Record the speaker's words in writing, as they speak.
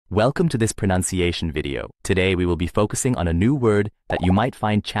Welcome to this pronunciation video. Today we will be focusing on a new word that you might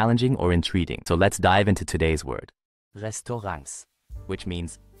find challenging or intriguing. So let's dive into today's word. Restaurants, which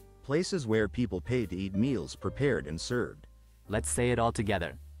means places where people pay to eat meals prepared and served. let's say it all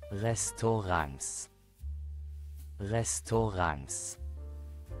together. Restaurants. Restaurants.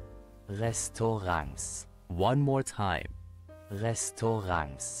 Restaurants. One more time.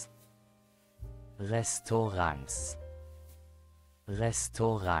 Restaurants. Restaurants.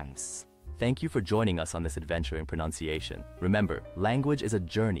 Restaurants. Thank you for joining us on this adventure in pronunciation. Remember, language is a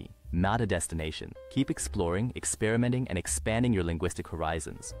journey, not a destination. Keep exploring, experimenting, and expanding your linguistic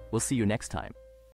horizons. We'll see you next time.